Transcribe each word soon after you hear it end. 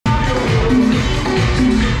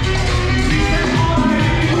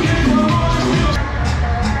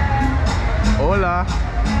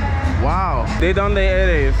¿De dónde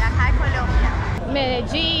eres? De acá de Colombia.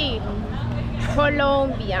 Medellin,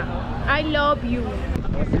 Colombia. I love you.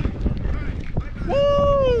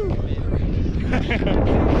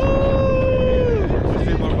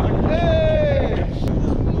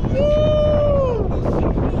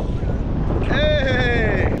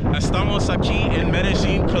 Estamos aquí en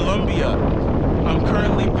Medellin, Colombia. I'm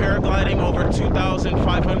currently paragliding over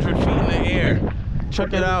 2,500 feet in the air.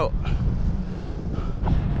 Check it out.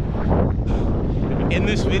 In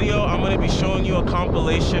this video, I'm going to be showing you a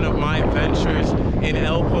compilation of my adventures in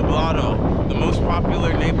El Poblado, the most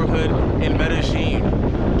popular neighborhood in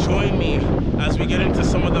Medellin. Join me as we get into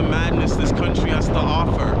some of the madness this country has to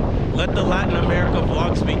offer. Let the Latin America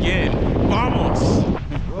vlogs begin. Vamos!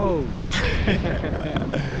 Whoa!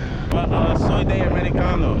 Soy de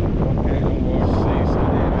americano. Okay, don't worry. Sí, soy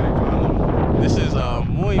de americano. This is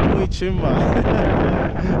muy chimba.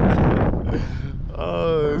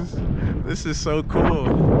 Oh, this is so cool.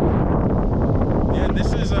 Yeah,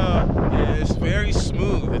 this is yeah, it's very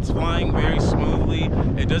smooth. It's flying very smoothly.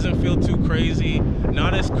 It doesn't feel too crazy.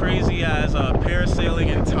 Not as crazy as parasailing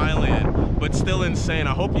in Thailand, but still insane.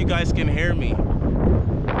 I hope you guys can hear me.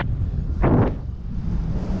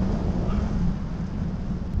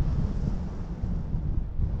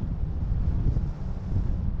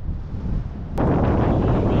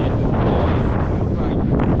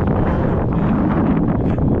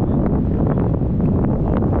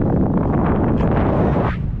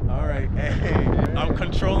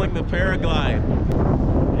 Controlling the paraglide.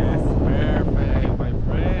 Yes, perfect, my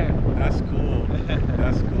friend. That's cool.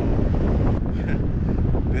 That's cool.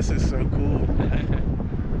 This is so cool.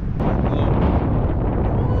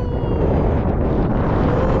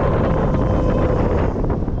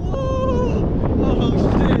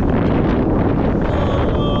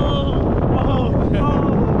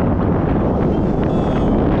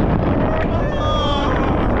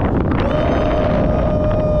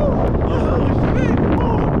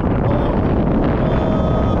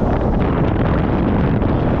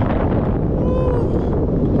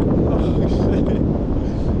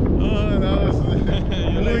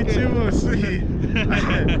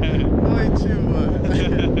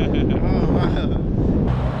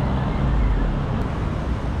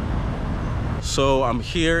 So I'm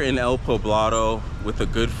here in El Poblado with a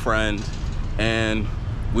good friend, and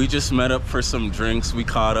we just met up for some drinks. We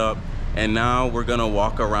caught up, and now we're gonna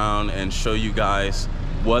walk around and show you guys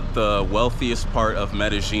what the wealthiest part of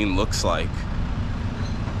Medellin looks like.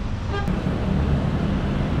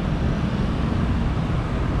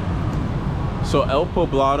 So El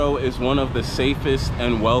Poblado is one of the safest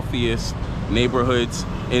and wealthiest neighborhoods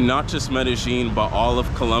in not just Medellin, but all of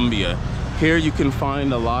Colombia. Here you can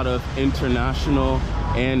find a lot of international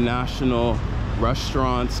and national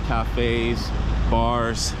restaurants, cafes,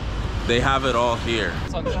 bars. They have it all here.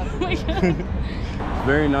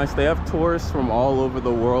 Very nice. They have tourists from all over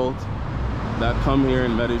the world that come here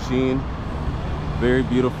in Medellin. Very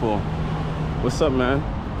beautiful. What's up, man?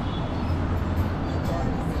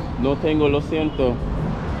 No tengo, lo siento.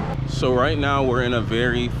 So right now we're in a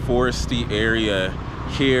very foresty area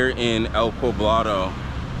here in El Poblado.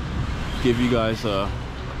 Give you guys a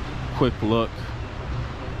quick look.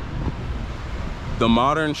 The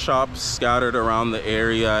modern shops scattered around the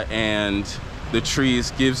area and the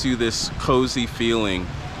trees gives you this cozy feeling.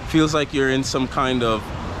 Feels like you're in some kind of,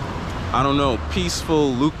 I don't know,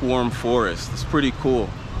 peaceful, lukewarm forest. It's pretty cool.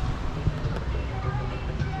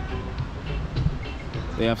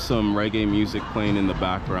 They have some reggae music playing in the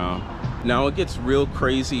background. Now it gets real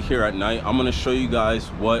crazy here at night. I'm gonna show you guys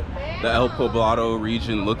what the El Poblado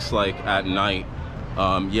region looks like at night.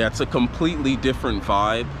 Yeah, it's a completely different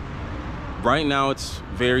vibe. Right now it's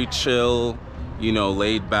very chill, you know,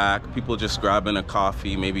 laid back. People just grabbing a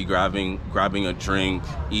coffee, maybe grabbing a drink,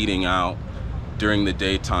 eating out during the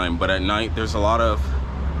daytime. But at night there's a lot of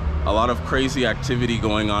crazy activity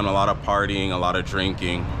going on, a lot of partying, a lot of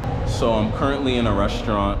drinking. So I'm currently in a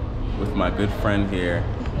restaurant with my good friend here,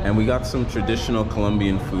 and we got some traditional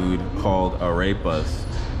Colombian food called arepas.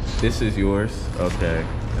 This is yours? Okay,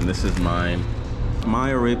 and this is mine.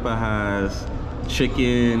 My arepa has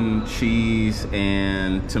chicken, cheese,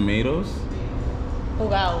 and tomatoes.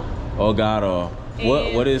 Hogado. Hogado.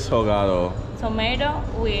 What is hogado? Tomato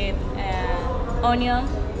with onion.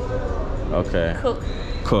 Okay.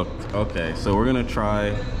 Cooked. Okay, so we're gonna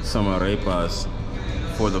try some arepas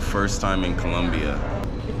for the first time in Colombia.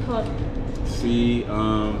 It's hot. See,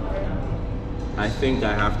 I think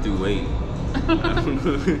I have to wait.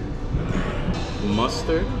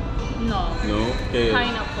 Mustard? No. No? Okay.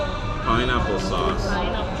 Pineapple. Pineapple sauce.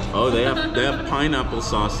 Pineapple. Oh, they have pineapple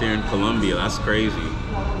sauce here in Colombia. That's crazy.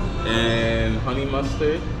 And honey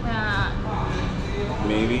mustard?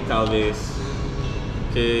 Maybe, tal vez.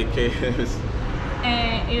 ¿Qué es?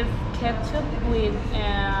 It's ketchup with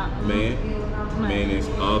Mayonnaise.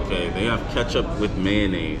 Okay, they have ketchup with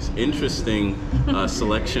mayonnaise. Interesting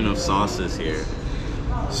selection of sauces here.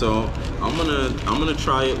 So I'm gonna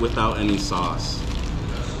try it without any sauce.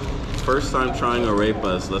 First time trying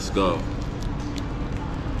arepas. Let's go.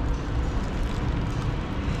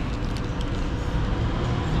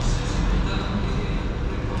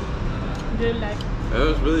 Do you like? That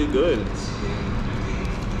was really good.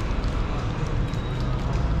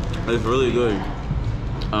 It's really good.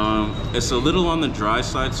 It's a little on the dry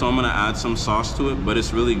side, so I'm gonna add some sauce to it, but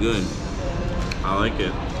it's really good. I like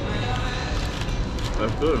it.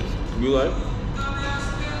 That's good. You like?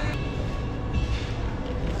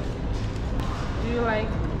 Do you like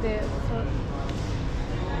the sauce?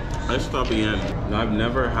 Está bien. I've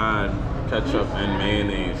never had ketchup and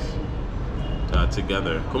mayonnaise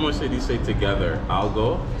together. ¿Cómo se dice together?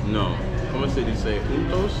 ¿Algo? No. ¿Cómo se dice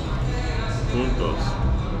juntos? Juntos.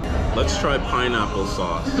 Let's try pineapple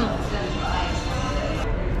sauce.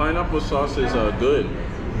 Pineapple sauce is good.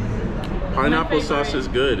 Pineapple sauce is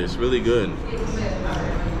good. It's really good.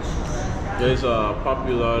 It's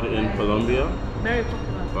popular in Colombia. Very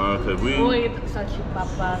popular. Okay, With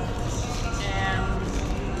salchipapas,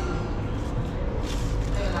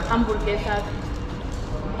 hamburguesas,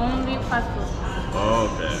 only fast food. Oh,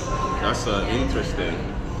 okay, that's interesting.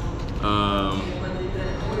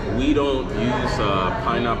 We don't use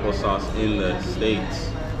pineapple sauce in the States.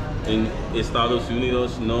 In Estados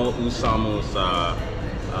Unidos no usamos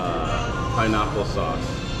pineapple sauce.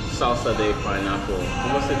 Salsa de pineapple.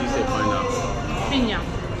 ¿Cómo se dice pineapple? Piña.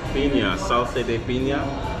 Piña, salsa de piña.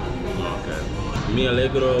 Okay. Me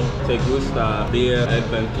alegro te gusta ver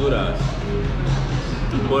aventuras.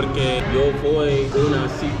 Porque yo voy a una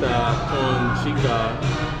cita con chica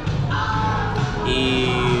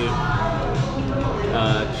y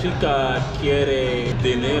chica quiere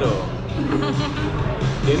dinero.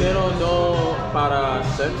 Dinero no para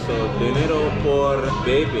sexo, dinero por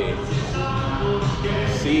bebé.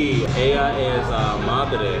 Sí, ella es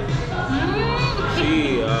madre.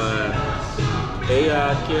 Sí,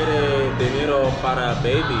 ella quiere dinero para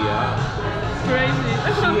baby. Crazy.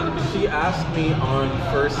 She asked me on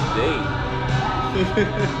first date.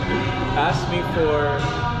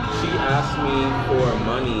 She asked me for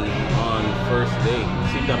money on first date.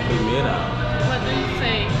 Cita primera. What do you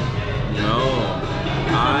say? No,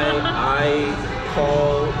 I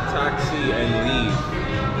call taxi and leave.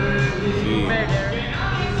 Sí. Better.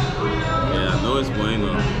 Yeah, no es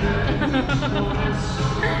bueno.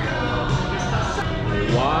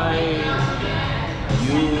 Why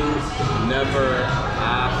you never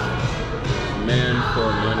ask man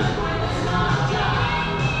for money?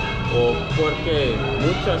 O porque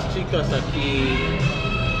muchas chicas aquí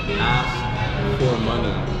ask for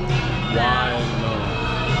money. Why no?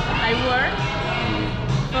 I work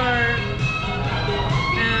for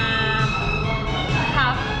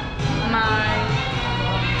half my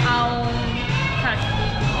own cash.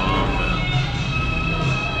 Okay.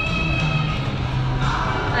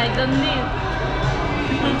 I don't need.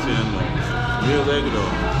 Entiendo. Me alegro.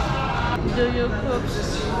 Do you cook?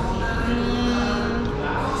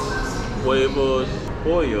 Huevos,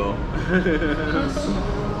 pollo.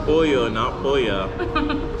 Pollo, not polla.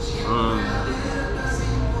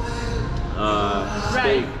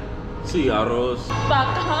 Steak. Sí, arroz.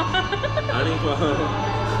 Vaca. Animal.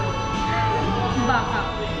 Vaca.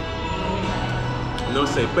 No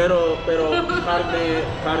sé, pero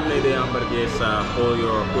carne de hamburguesa,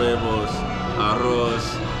 pollo, huevos, arroz,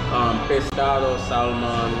 pescado,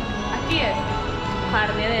 salmón. Aquí es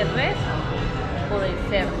carne de res o de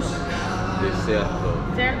cerdo. De cerdo.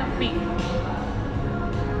 Cerdo pig.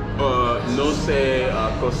 No sé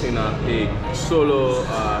cocinar pig, solo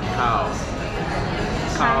cow.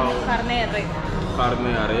 Carne de res. Carne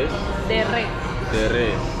de res. De res. De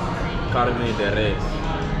res. Carne de res.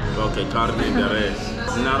 Ok, carne de res.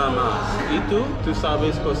 Nada más. ¿Y tú? ¿Tú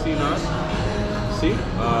sabes cocinar? ¿Sí?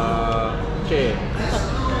 ¿Qué?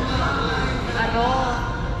 Arroz,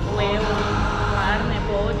 huevo, carne,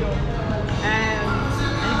 pollo.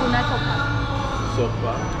 Alguna sopa.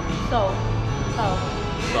 Sopa. Sal.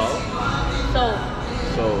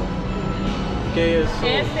 So. ¿Qué es so?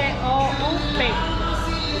 S-O-U-P.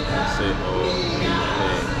 S-O-U-P.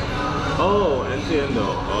 Oh, entiendo.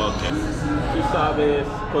 Ok. ¿Tú sabes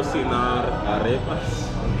cocinar arepas?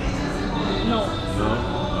 No. No.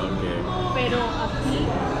 Ok. Pero aquí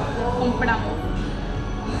compramos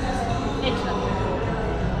hechas.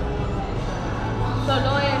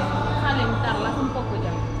 Solo es calentarlas un poco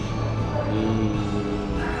ya.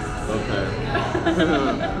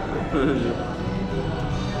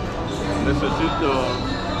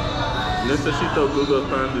 Necesito Google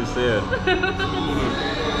Translator.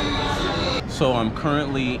 So I'm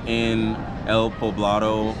currently in El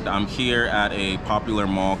Poblado. I'm here at a popular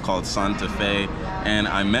mall called Santa Fe, and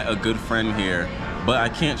I met a good friend here, but I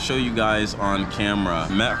can't show you guys on camera.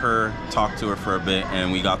 Met her, talked to her for a bit,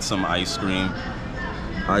 and we got some ice cream.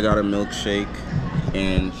 I got a milkshake,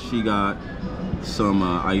 and she got some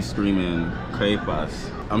ice cream and crepas.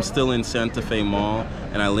 I'm still in Santa Fe Mall,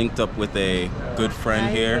 and I linked up with a good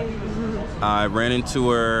friend here. I ran into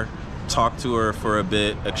her, talked to her for a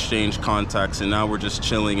bit, exchanged contacts, and now we're just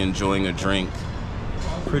chilling, enjoying a drink.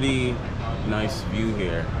 Pretty nice view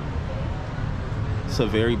here. It's a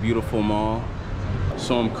very beautiful mall.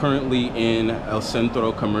 So I'm currently in El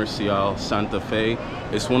Centro Comercial Santa Fe.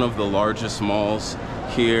 It's one of the largest malls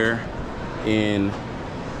here in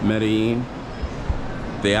Medellin.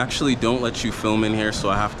 They actually don't let you film in here, so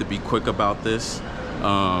I have to be quick about this.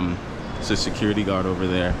 There's a security guard over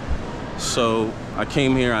there. So I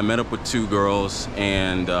came here, I met up with two girls,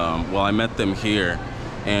 and well, I met them here,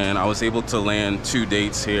 and I was able to land 2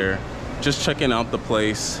 dates here, just checking out the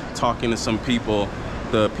place, talking to some people.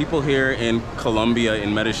 The people here in Colombia,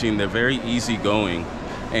 in Medellin, they're very easygoing.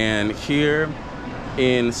 And here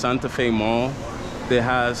in Santa Fe Mall, it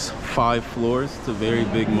has 5 floors. It's a very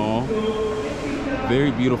big mall,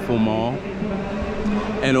 very beautiful mall,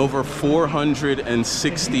 and over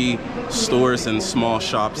 460 stores and small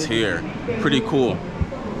shops here. Pretty cool.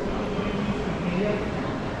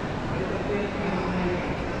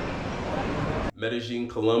 Medellin,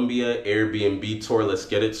 Colombia, Airbnb tour. Let's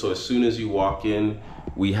get it. So as soon as you walk in,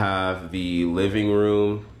 we have the living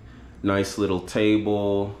room, nice little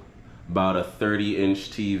table, about a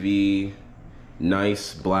 30-inch TV,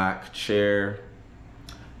 nice black chair,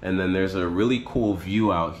 and then there's a really cool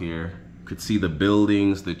view out here. You could see the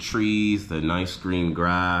buildings, the trees, the nice green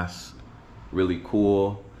grass, really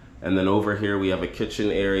cool. And then over here we have a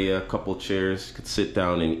kitchen area, a couple chairs, you could sit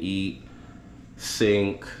down and eat,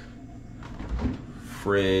 sink,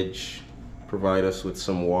 fridge, provide us with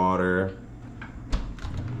some water,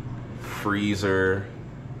 freezer.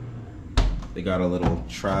 They got a little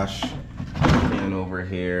trash can over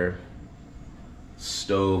here,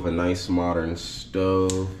 stove, a nice modern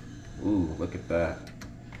stove. Ooh, look at that.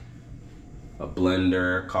 A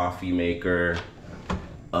blender, coffee maker,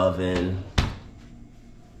 oven.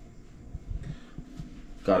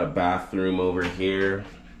 Got a bathroom over here,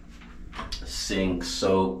 sink,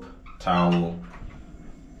 soap, towel.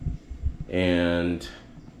 And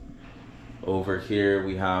over here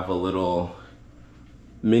we have a little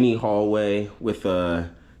mini hallway with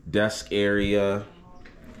a desk area,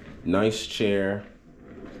 nice chair,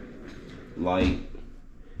 light.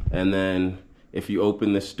 And then if you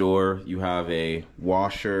open this door, you have a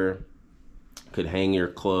washer, could hang your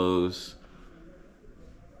clothes.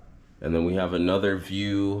 And then we have another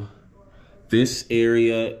view. This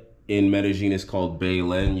area in Medellin is called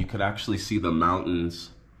Medellin. You could actually see the mountains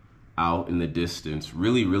out in the distance.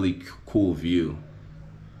 Really, really cool view.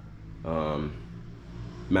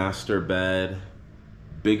 Master bed,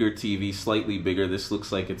 bigger TV, slightly bigger. This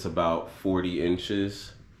looks like it's about 40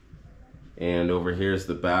 inches. And over here is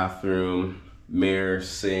the bathroom, mirror,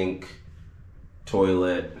 sink,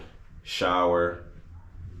 toilet, shower.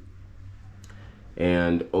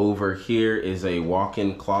 And over here is a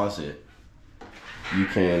walk-in closet. You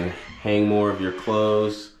can hang more of your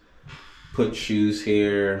clothes, put shoes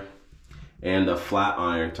here, and a flat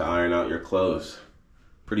iron to iron out your clothes.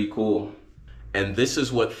 Pretty cool. And this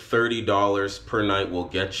is what $30 per night will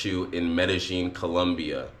get you in Medellin,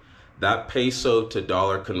 Colombia. That peso to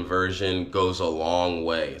dollar conversion goes a long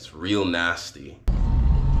way. It's real nasty.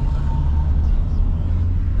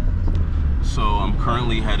 So I'm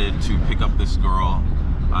currently headed to pick up this girl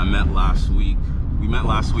I met last week. We met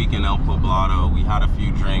last week in El Poblado. We had a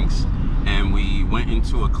few drinks and we went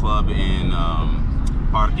into a club in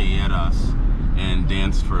Parque Lleras and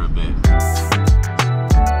danced for a bit.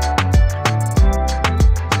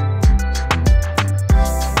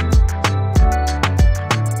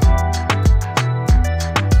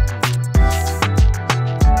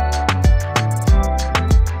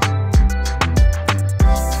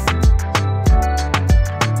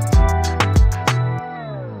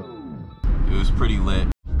 It was pretty lit.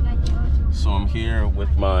 So I'm here with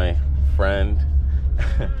my friend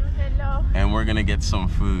Hello. and we're gonna get some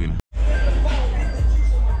food.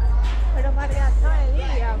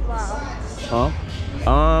 Huh?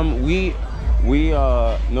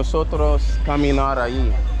 Nosotros caminar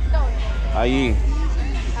ahí. Ahí.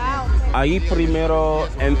 Ah, okay. Ahí primero,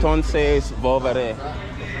 entonces volveré.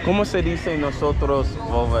 ¿Cómo se dice nosotros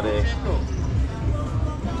volveré?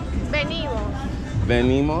 Venimos.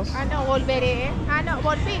 Venimos? Ah, no, volveré. Ah, no,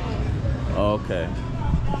 volvimos. Okay.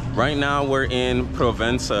 Right now we're in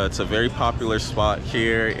Provenza. It's a very popular spot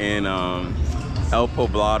here in El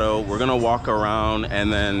Poblado. We're gonna walk around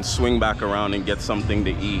and then swing back around and get something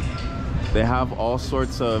to eat. They have all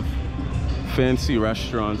sorts of fancy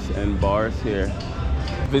restaurants and bars here.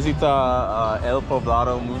 Visita El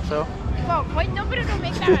Poblado mucho? Poco, no, pero no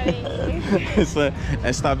me cabe.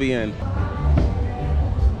 Está bien.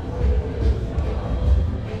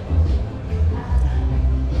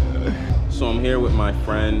 So I'm here with my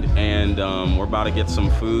friend and we're about to get some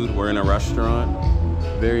food. We're in a restaurant,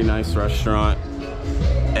 very nice restaurant,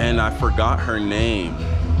 and I forgot her name.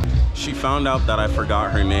 She found out that I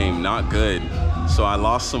forgot her name, not good. So I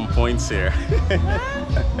lost some points here.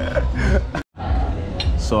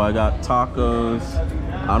 So I got tacos.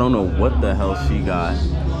 I don't know what the hell she got.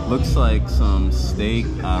 Looks like some steak,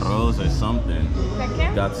 arroz or something.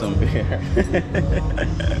 Got some beer.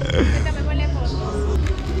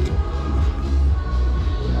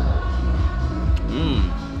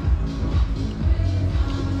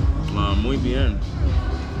 Muy bien.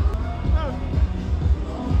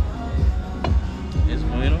 ¿Es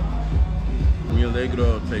bueno? Me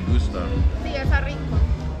alegro, te gusta. Sí, está rico.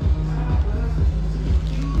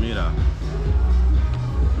 Mira.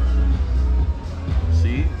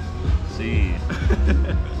 See? See.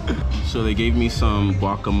 So they gave me some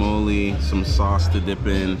guacamole, some sauce to dip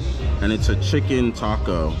in, and it's a chicken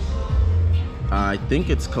taco. I think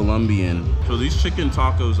it's Colombian. So these chicken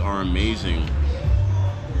tacos are amazing.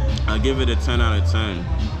 I give it a 10 out of 10.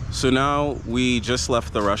 So now we just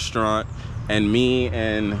left the restaurant and me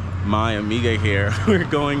and my amiga here, we're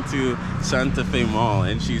going to Santa Fe Mall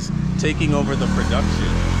and she's taking over the production.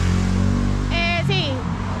 Sí,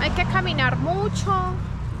 hay que caminar mucho,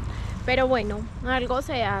 pero bueno, algo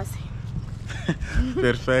se hace.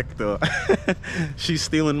 Perfecto. She's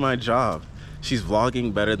stealing my job. She's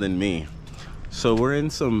vlogging better than me. So we're in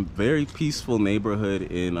some very peaceful neighborhood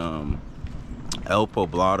in El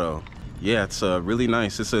Poblado. Yeah, it's really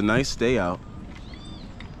nice. It's a nice day out.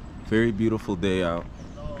 Very beautiful day out.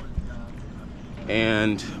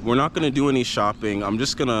 And we're not gonna do any shopping. I'm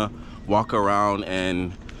just gonna walk around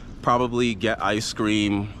and probably get ice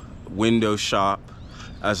cream, window shop,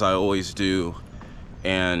 as I always do.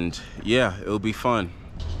 And yeah, it'll be fun.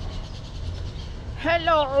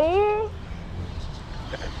 Hello.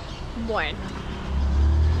 Bueno.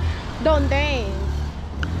 ¿Dónde es?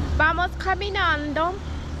 Vamos caminando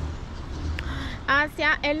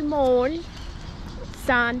hacia el mall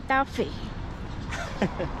Santa Fe.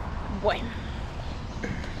 Bueno.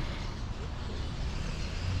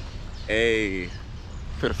 Hey,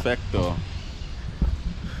 perfecto.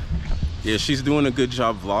 Yeah, she's doing a good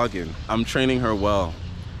job vlogging. I'm training her well.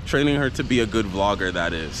 Training her to be a good vlogger,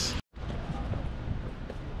 that is.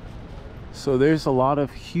 So there's a lot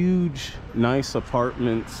of huge, nice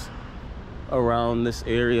apartments around this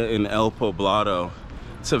area in El Poblado.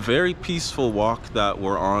 It's a very peaceful walk that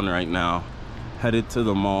we're on right now, headed to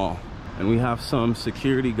the mall. And we have some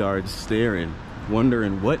security guards staring,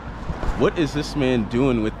 wondering what is this man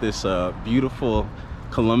doing with this beautiful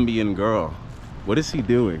Colombian girl? What is he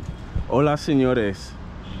doing? Hola, señores.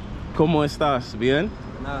 ¿Cómo estás? ¿Bien?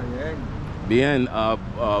 No, Bien. bien.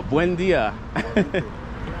 Buen día.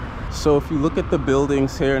 So if you look at the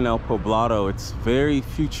buildings here in El Poblado, it's very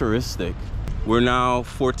futuristic. We're now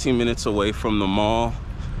 14 minutes away from the mall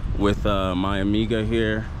with my amiga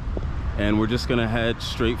here, and we're just gonna head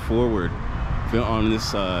straight forward on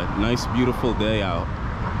this nice, beautiful day out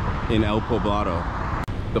in El Poblado.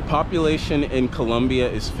 The population in Colombia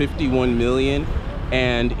is 51 million,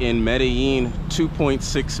 and in Medellin,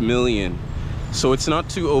 2.6 million. So it's not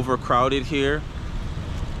too overcrowded here.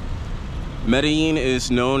 Medellin is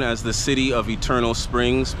known as the city of eternal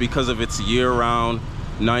springs because of its year-round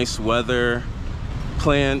nice weather,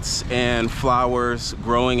 plants and flowers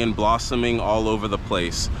growing and blossoming all over the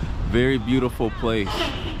place. Very beautiful place.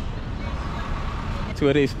 Tú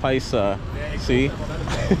eres paisa, ¿sí?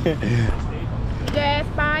 Yes,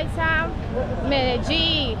 paisa,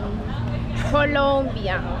 Medellin,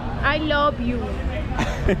 Colombia. I love you.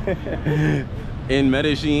 In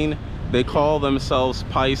Medellin, they call themselves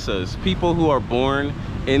paisas, people who are born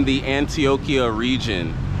in the Antioquia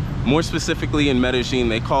region. More specifically in Medellin,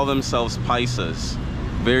 they call themselves paisas.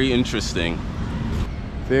 Very interesting.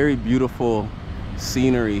 Very beautiful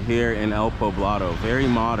scenery here in El Poblado, very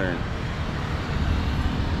modern.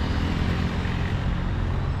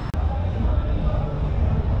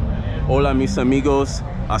 Hola mis amigos,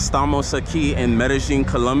 Estamos aquí en Medellin,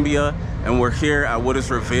 Colombia, and we're here at what is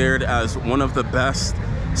revered as one of the best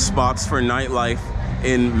spots for nightlife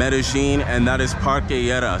in Medellin, and that is Parque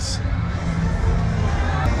Lleras.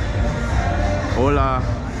 Hola.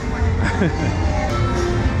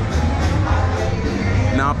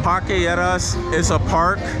 Now, Parque Lleras is a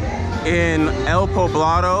park in El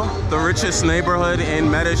Poblado, the richest neighborhood in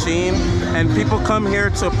Medellin, and people come here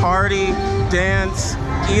to party, dance,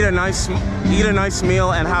 eat a nice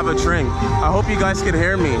meal, and have a drink. I hope you guys can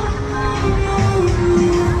hear me.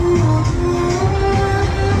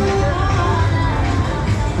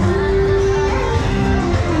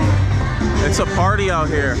 It's a party out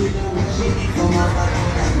here.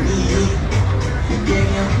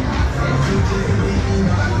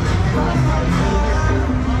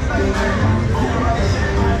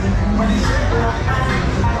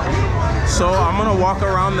 So I'm gonna walk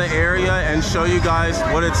around the area and show you guys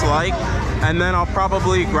what it's like, and then I'll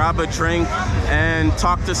probably grab a drink and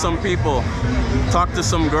talk to some people, talk to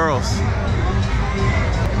some girls.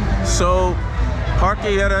 So Parque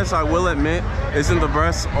Lleras, I will admit, isn't the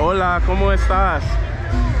best. Hola, ¿cómo estás?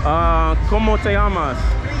 ¿Cómo te llamas?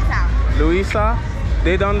 Luisa, Luisa.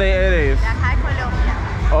 ¿De dónde eres? de acá de Colombia.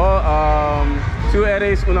 Oh, tú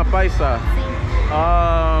eres una paisa. Sí.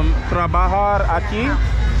 Trabajar aquí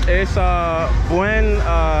es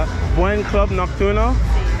buen club nocturno.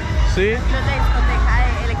 Sí. ¿Sí? Club de discoteca de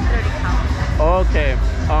electrónica. Ok.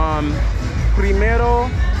 Primero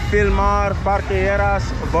filmar Parque Lleras,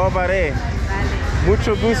 Bobaré. Vale.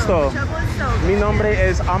 Mucho gusto. Mucho gusto. Mi nombre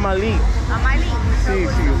es Amalek. Amalek, mucho Sí,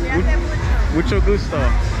 gusto. sí. Cuídate mucho. Mucho gusto.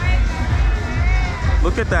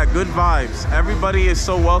 Look at that, good vibes. Everybody is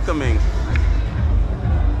so welcoming.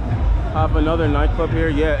 Have another nightclub here.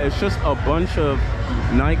 Yeah, it's just a bunch of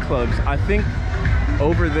nightclubs. I think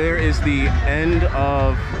over there is the end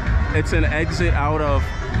of, it's an exit out of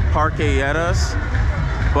Parque Lleras,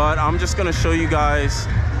 but I'm just gonna show you guys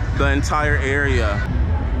the entire area.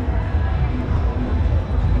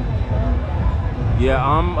 Yeah,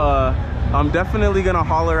 I'm definitely gonna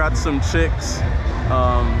holler at some chicks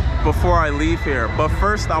before I leave here. But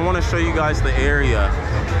first, I want to show you guys the area.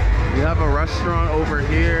 We have a restaurant over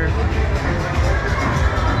here.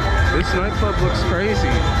 This nightclub looks crazy.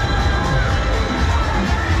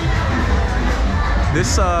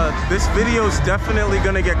 This video is definitely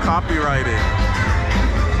gonna get copyrighted.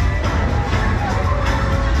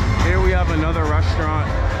 Here we have another restaurant,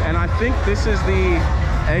 and I think this is the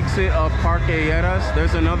exit of Parque Lleras.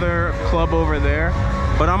 There's another club over there,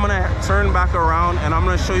 but I'm gonna turn back around and I'm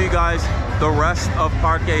gonna show you guys the rest of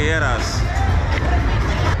Parque Lleras.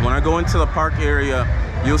 When I go into the park area,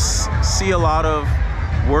 you'll see a lot of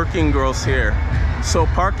working girls here. So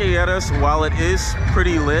Parque Lleras, while it is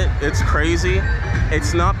pretty lit, it's crazy,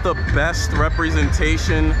 it's not the best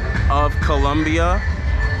representation of Colombia,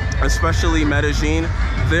 especially Medellin.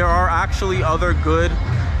 There are actually other good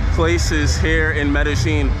places here in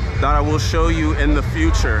Medellin that I will show you in the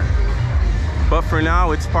future. But for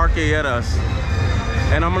now, it's Parque Lleras.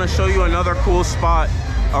 And I'm gonna show you another cool spot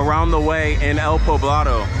around the way in El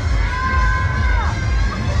Poblado.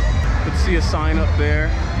 You can see a sign up there.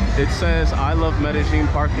 It says, I love Medellin,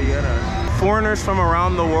 Parque Lleras. Foreigners from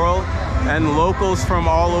around the world and locals from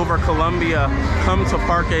all over Colombia come to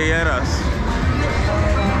Parque Lleras.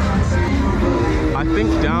 I think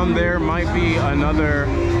down there might be another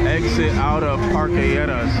exit out of Parque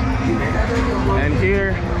Lleras. And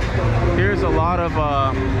here's a lot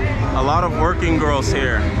of working girls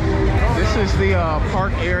here. This is the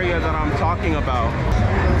park area that I'm talking about.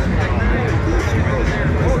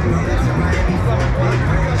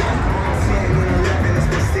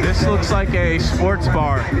 This looks like a sports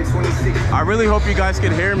bar. I really hope you guys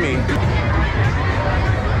can hear me.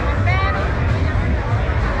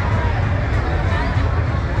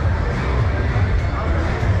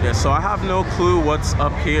 Yeah, so I have no clue what's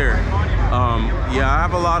up here. Yeah, I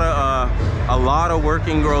have a lot of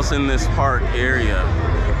working girls in this park area.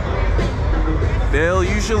 They'll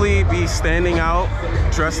usually be standing out,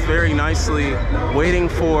 dressed very nicely, waiting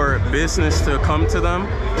for business to come to them.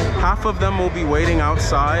 Half of them will be waiting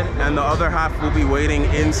outside, and the other half will be waiting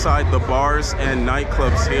inside the bars and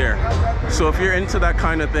nightclubs here. So if you're into that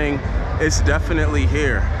kind of thing, it's definitely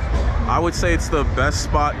here. I would say it's the best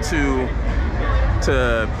spot to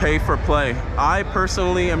pay for play. I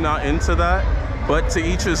personally am not into that, but to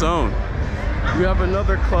each his own. We have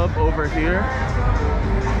another club over here.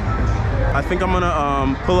 I think I'm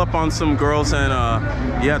gonna pull up on some girls and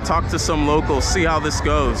yeah, talk to some locals, see how this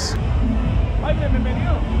goes.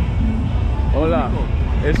 Hola.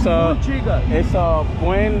 Es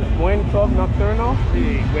buen club nocturno.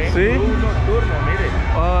 Sí, buen ¿Sí? club nocturno, mire.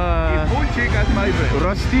 Y full chicas, my friend.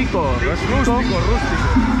 Rústico. Sí, rústico.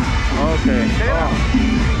 Okay.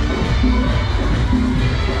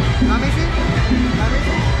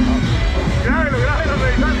 Grábelo,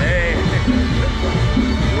 revisando.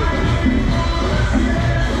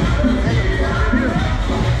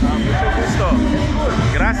 Mucho gusto.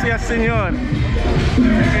 Gracias, señor.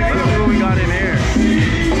 Let's see what we got in here.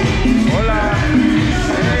 Hola.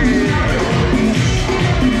 Hey.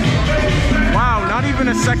 Wow, not even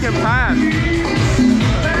a second pass.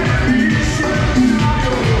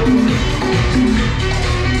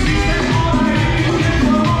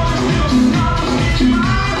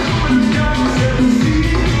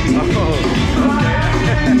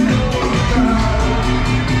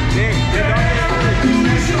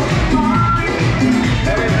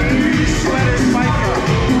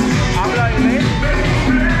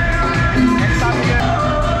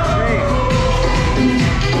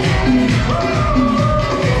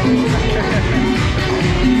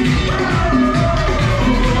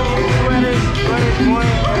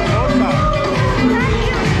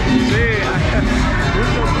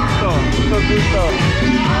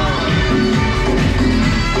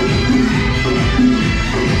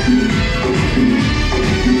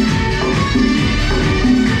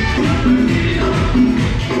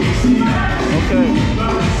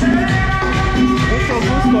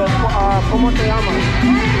 ¿Cómo te llamas?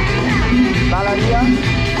 ¿Valeria?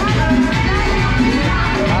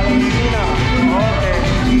 Valentina. Ok.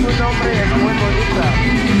 Tu nombre es muy bonita.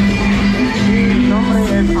 Mi nombre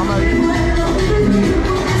es Amalek.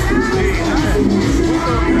 Sí.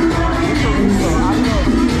 Mucho gusto.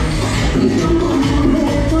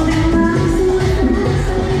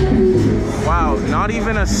 Wow, not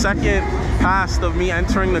even a second passed of me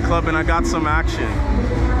entering the club and I got some action.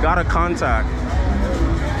 Got a contact.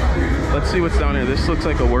 Let's see what's down here. This looks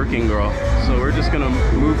like a working girl. So we're just gonna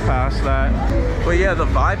move past that. But yeah, the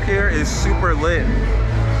vibe here is super lit.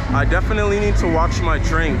 I definitely need to watch my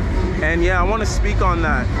drink. And yeah, I wanna speak on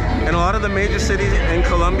that. In a lot of the major cities in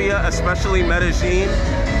Colombia, especially Medellin,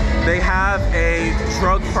 they have a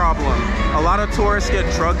drug problem. A lot of tourists get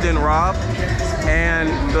drugged and robbed. And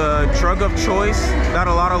the drug of choice that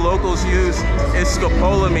a lot of locals use is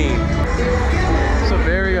scopolamine. It's a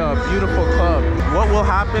very beautiful club. What will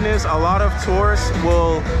happen is a lot of tourists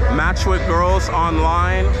will match with girls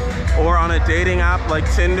online or on a dating app like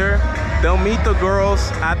Tinder. They'll meet the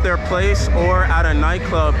girls at their place or at a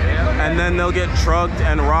nightclub, and then they'll get drugged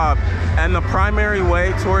and robbed. And the primary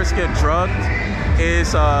way tourists get drugged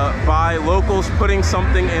is by locals putting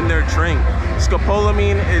something in their drink.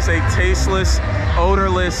 Scopolamine is a tasteless,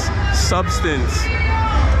 odorless substance.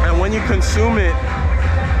 And when you consume it,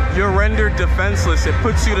 you're rendered defenseless. It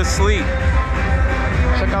puts you to sleep.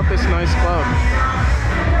 Check out this nice club.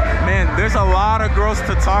 Man, there's a lot of girls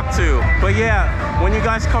to talk to. But yeah, when you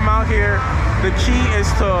guys come out here, the key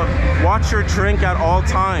is to watch your drink at all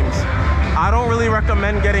times. I don't really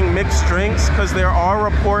recommend getting mixed drinks because there are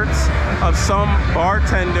reports of some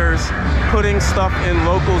bartenders putting stuff in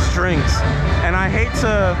locals' drinks. And I hate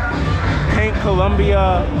to paint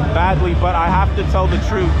Colombia badly, but I have to tell the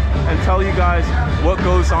truth and tell you guys what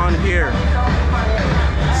goes on here.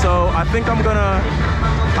 So I think I'm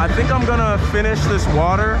gonna finish this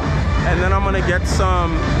water, and then I'm gonna get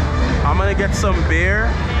some beer.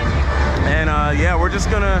 And yeah, we're just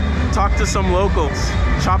gonna talk to some locals,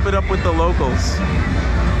 chop it up with the locals.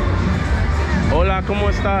 Hola, ¿cómo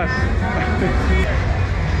estás?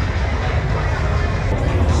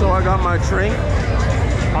 So I got my drink.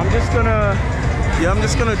 I'm just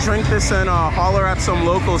gonna drink this and holler at some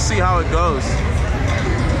locals, see how it goes.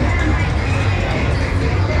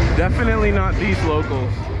 Definitely not these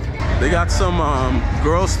locals. They got some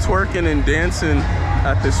girls twerking and dancing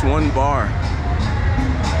at this one bar.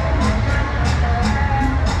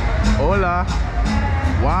 Hola.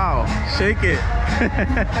 Wow, shake it.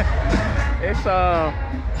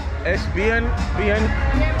 Es bien.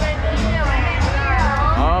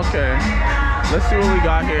 Okay, let's see what we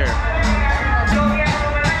got here.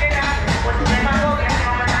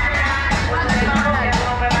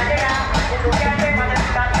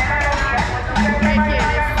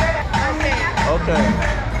 Okay.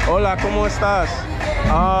 Hola, ¿cómo estás?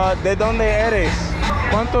 ¿De dónde eres?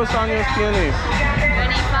 ¿Cuántos años tienes?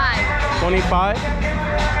 25.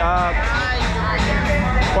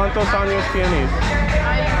 ¿Cuántos años tienes?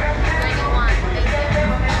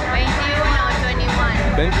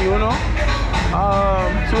 21.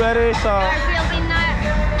 ¿Tú eres?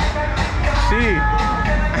 Sí.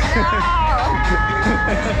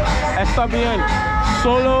 Está bien.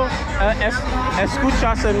 Solo,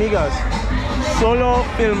 escuchas amigas, solo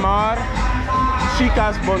filmar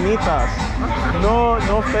chicas bonitas,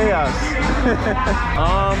 no feas.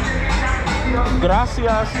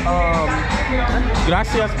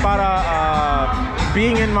 Gracias para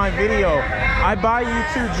being in my video. I buy you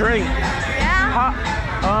 2 drinks. Yeah.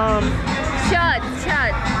 Shot.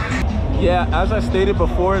 Yeah, as I stated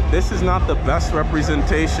before, this is not the best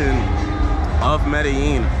representation of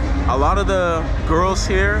Medellin. A lot of the girls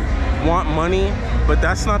here want money, but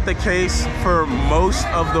that's not the case for most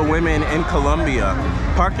of the women in Colombia.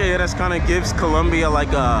 Parque Lleras kind of gives Colombia like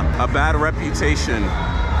a bad reputation.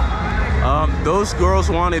 Those girls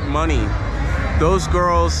wanted money. Those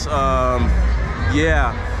girls,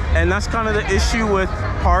 yeah. And that's kind of the issue with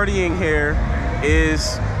partying here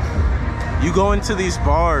is you go into these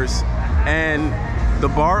bars and the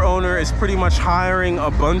bar owner is pretty much hiring a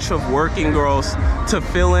bunch of working girls to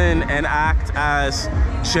fill in and act as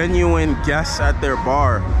genuine guests at their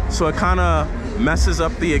bar. So it kind of messes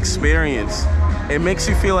up the experience. It makes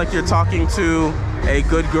you feel like you're talking to a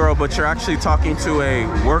good girl, but you're actually talking to a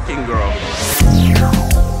working girl.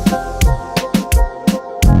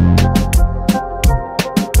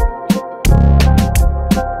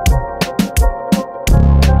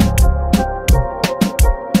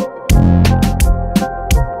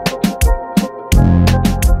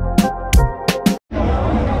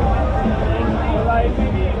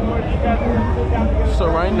 So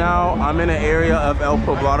right now I'm in an area of El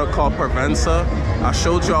Poblado called Provenza. I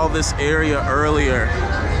showed you all this area earlier.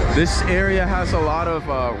 This area has a lot of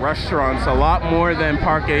restaurants, a lot more than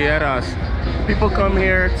Parque Lleras. People come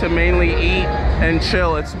here to mainly eat and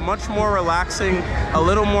chill. It's much more relaxing, a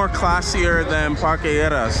little more classier than Parque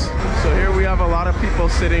Lleras. So here we have a lot of people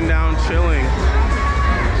sitting down chilling,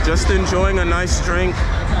 just enjoying a nice drink.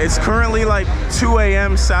 It's currently like 2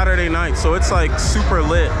 a.m. Saturday night, so it's like super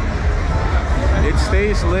lit. It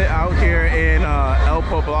stays lit out here in El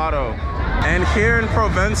Poblado. And here in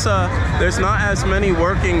Provenza, there's not as many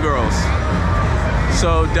working girls.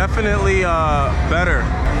 So definitely better.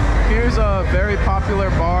 Here's a very popular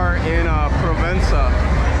bar in Provenza.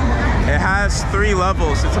 It has 3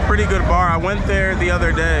 levels. It's a pretty good bar. I went there the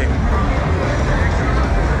other day.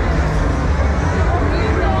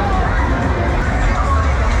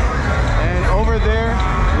 And over there,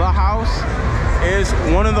 La House is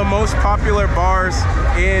one of the most popular bars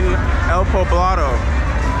in El Poblado.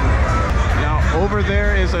 Now over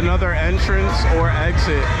there is another entrance or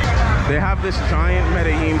exit. They have this giant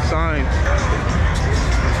Medellin sign.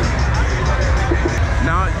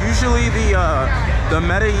 Now usually the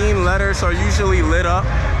Medellin letters are usually lit up.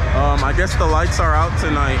 I guess the lights are out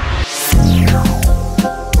tonight.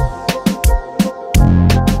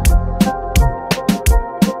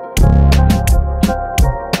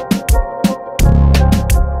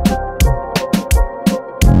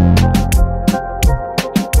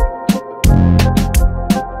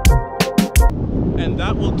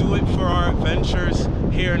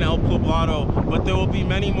 Here in El Poblado, but there will be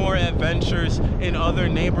many more adventures in other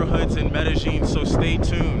neighborhoods in Medellin, so stay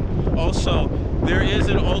tuned. Also, there is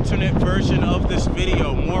an alternate version of this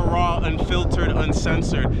video, more raw, unfiltered,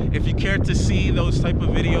 uncensored. If you care to see those type of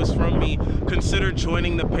videos from me, consider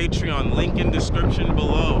joining the Patreon, link in description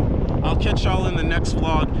below. I'll catch y'all in the next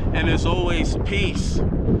vlog, and as always, peace.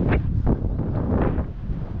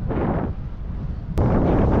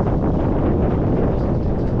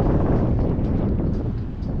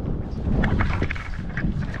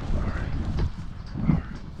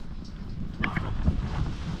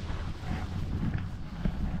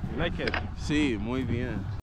 Like it? Sí, muy bien.